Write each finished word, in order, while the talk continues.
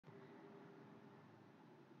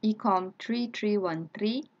ECOM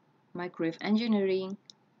 3313, Microwave Engineering,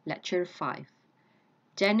 Lecture 5,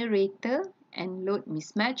 Generator and Load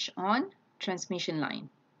Mismatch on Transmission Line.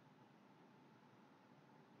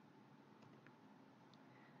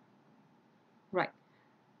 Right,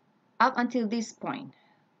 up until this point,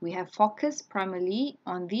 we have focused primarily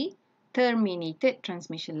on the terminated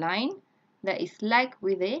transmission line that is lagged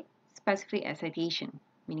with a specific excitation,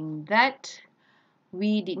 meaning that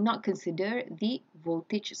we did not consider the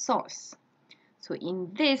voltage source. So in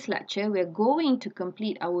this lecture, we are going to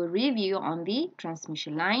complete our review on the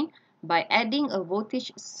transmission line by adding a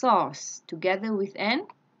voltage source together with an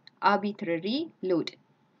arbitrary load.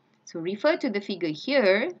 So refer to the figure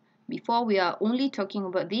here. Before, we are only talking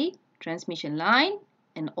about the transmission line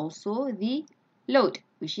and also the load,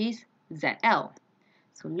 which is ZL.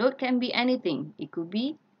 So load can be anything. It could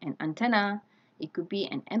be an antenna, it could be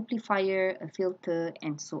an amplifier, a filter,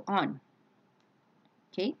 and so on.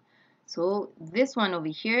 Okay, so this one over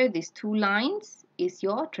here, these two lines is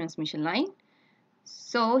your transmission line.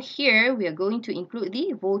 So here we are going to include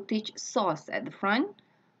the voltage source at the front,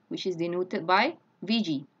 which is denoted by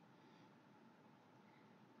VG.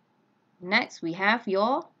 Next, we have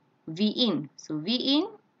your Vin. So Vin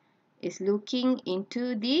is looking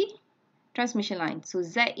into the transmission line. So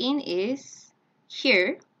Zin is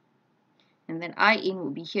here, and then In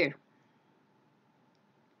will be here.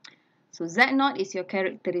 So Z0 is your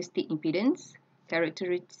characteristic impedance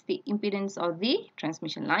of the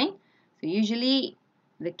transmission line. So usually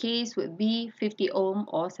the case would be 50 ohm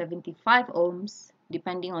or 75 ohms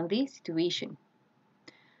depending on the situation.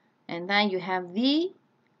 And then you have the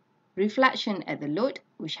reflection at the load,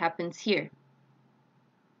 which happens here.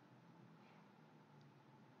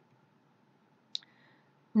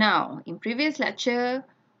 Now, in previous lecture,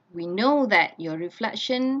 we know that your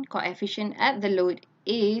reflection coefficient at the load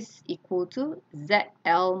is equal to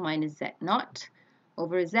ZL minus Z0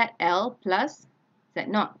 over ZL plus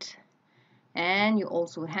Z0. And you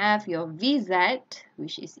also have your VZ,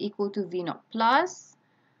 which is equal to V0 plus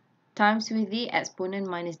times with the exponent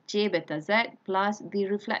minus J beta Z plus the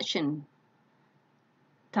reflection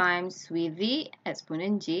times with the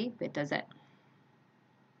exponent J beta Z.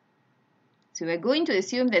 So we're going to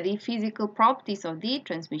assume that the physical properties of the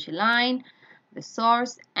transmission line, the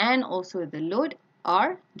source, and also the load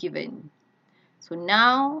are given. So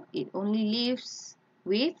now it only leaves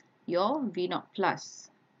with your V0 plus,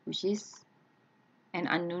 which is an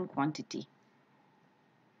unknown quantity.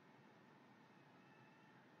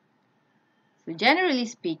 So generally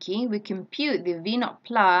speaking, we compute the V0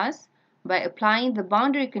 plus by applying the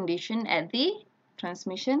boundary condition at the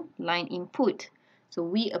transmission line input. So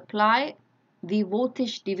we apply the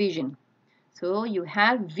voltage division. So you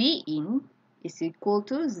have Vin is equal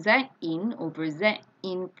to Zin over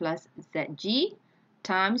Zin plus Zg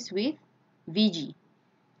times with Vg.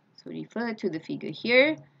 So refer to the figure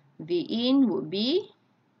here. Vin would be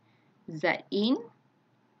Zin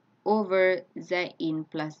over Zin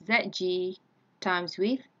plus Zg times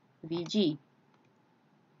with Vg.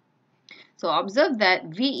 So observe that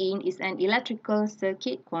Vin is an electrical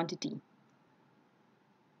circuit quantity.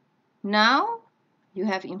 Now, you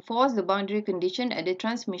have enforced the boundary condition at the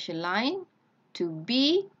transmission line to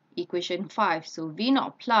be equation 5. So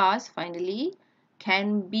V0 plus finally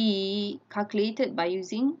can be calculated by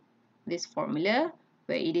using this formula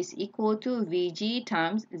where it is equal to Vg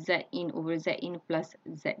times Zin over Zin plus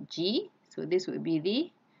Zg. So this would be the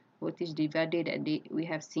voltage divided that we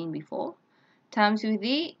have seen before, times with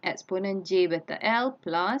the exponent J beta L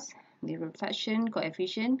plus the reflection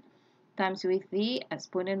coefficient times with the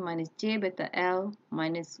exponent minus J beta L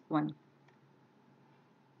minus 1.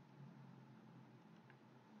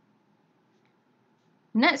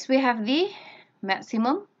 Next, we have the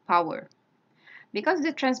maximum power. Because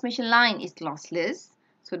the transmission line is lossless,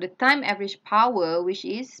 so the time average power, which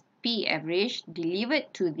is P average,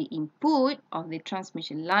 delivered to the input of the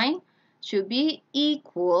transmission line should be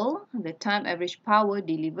equal to the time average power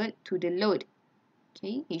delivered to the load.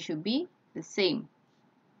 Okay, it should be the same.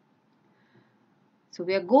 So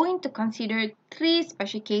we are going to consider 3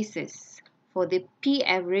 special cases for the P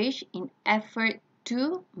average in effort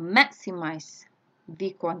to maximize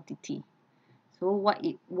the quantity. So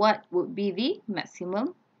what would be the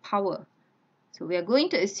maximum power? So we are going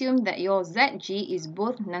to assume that your Zg is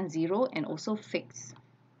both non-zero and also fixed.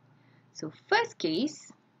 So first case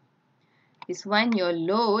is when your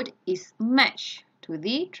load is matched to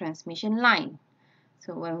the transmission line.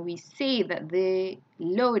 So when we say that the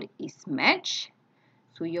load is matched,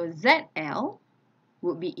 so your ZL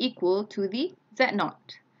would be equal to the Z0.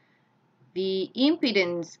 The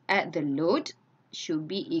impedance at the load should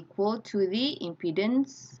be equal to the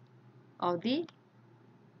impedance of the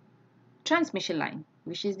transmission line,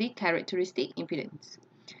 which is the characteristic impedance.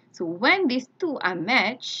 So when these two are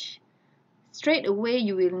matched, straight away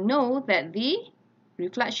you will know that the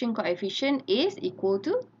reflection coefficient is equal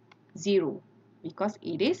to 0 because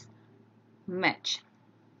it is matched.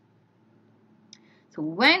 So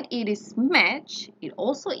when it is matched, it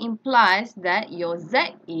also implies that your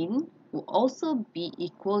Zin will also be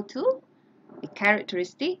equal to the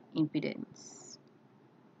characteristic impedance.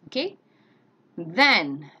 Okay?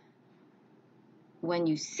 Then, when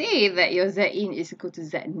you say that your Zin is equal to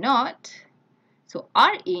Z0, so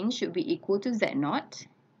Rin should be equal to Z0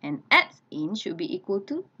 and Xin should be equal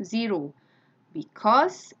to 0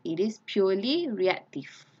 because it is purely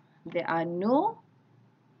reactive. There are no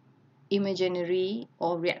imaginary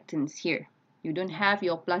or reactants here. You don't have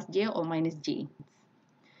your plus J or minus J.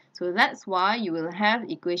 So that's why you will have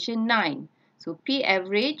equation 9. So P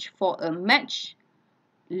average for a matched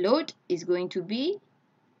load is going to be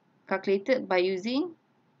calculated by using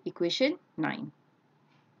equation 9.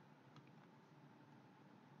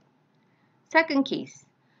 Second case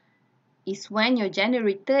is when your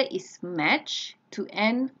generator is matched to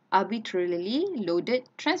an arbitrarily loaded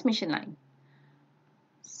transmission line,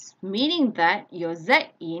 meaning that your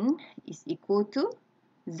Zin is equal to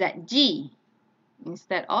Zg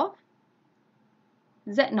instead of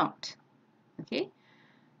Z0. Okay?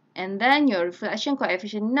 And then your reflection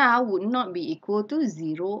coefficient now would not be equal to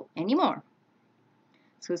 0 anymore.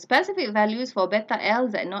 So specific values for beta L,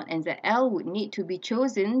 Z0 and ZL would need to be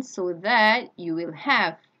chosen so that you will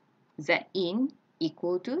have Zin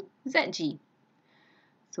equal to Zg.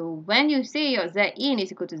 So when you say your Zin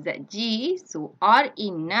is equal to Zg, so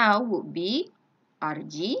Rin now would be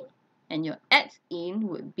Rg and your Xin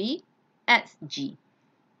would be Sg.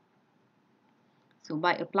 So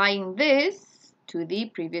by applying this to the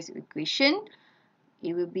previous equation,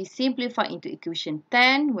 it will be simplified into equation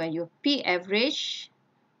 10 where your P average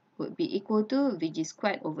would be equal to Vg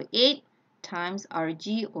squared over 8 times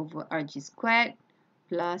Rg over Rg squared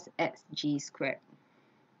plus Sg squared.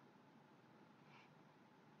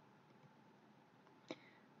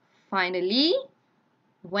 Finally,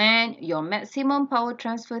 when your maximum power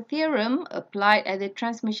transfer theorem applied at the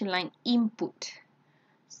transmission line input.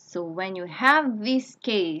 So when you have this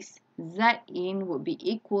case, Zin would be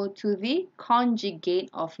equal to the conjugate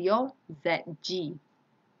of your Zg.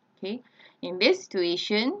 Okay? In this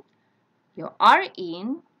situation, your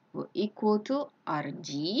Rin will equal to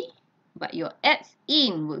Rg, but your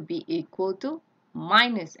Xin would be equal to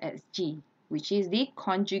minus Sg, which is the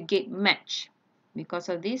conjugate match because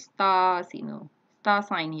of this star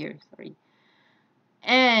sign here, sorry.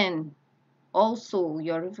 And also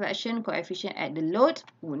your reflection coefficient at the load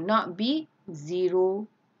would not be 0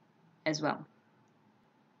 as well.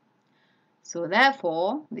 So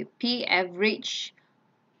therefore, the P average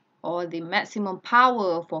or the maximum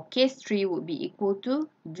power for case 3 would be equal to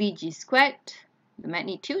Vg squared, the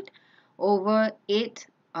magnitude, over 8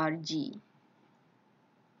 Rg.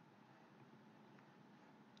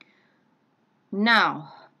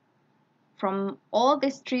 Now, from all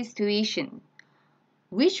these three situations,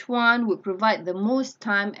 which one would provide the most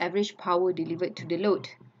time average power delivered to the load?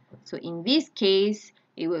 So in this case,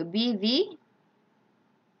 it will be the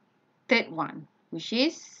third one, which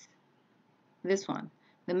is this one.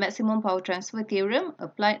 The maximum power transfer theorem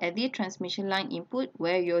applied at the transmission line input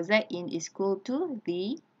where your Zin is equal to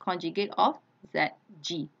the conjugate of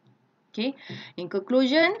Zg. Okay. In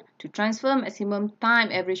conclusion, to transfer maximum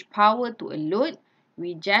time average power to a load,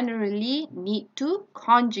 we generally need to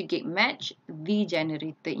conjugate match the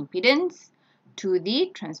generator impedance to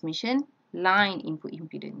the transmission line input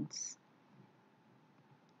impedance.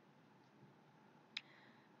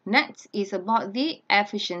 Next is about the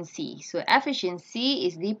efficiency. So efficiency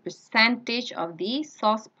is the percentage of the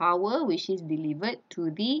source power which is delivered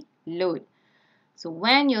to the load. So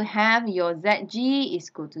when you have your Zg is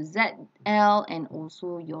equal to ZL and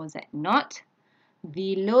also your Z0,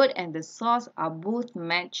 the load and the source are both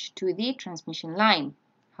matched to the transmission line.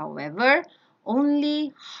 However,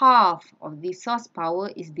 only half of the source power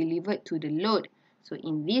is delivered to the load. So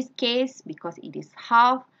in this case, because it is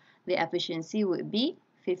half, the efficiency would be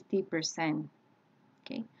 50%.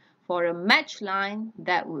 Okay. For a matched line,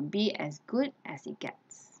 that would be as good as it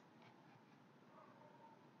gets.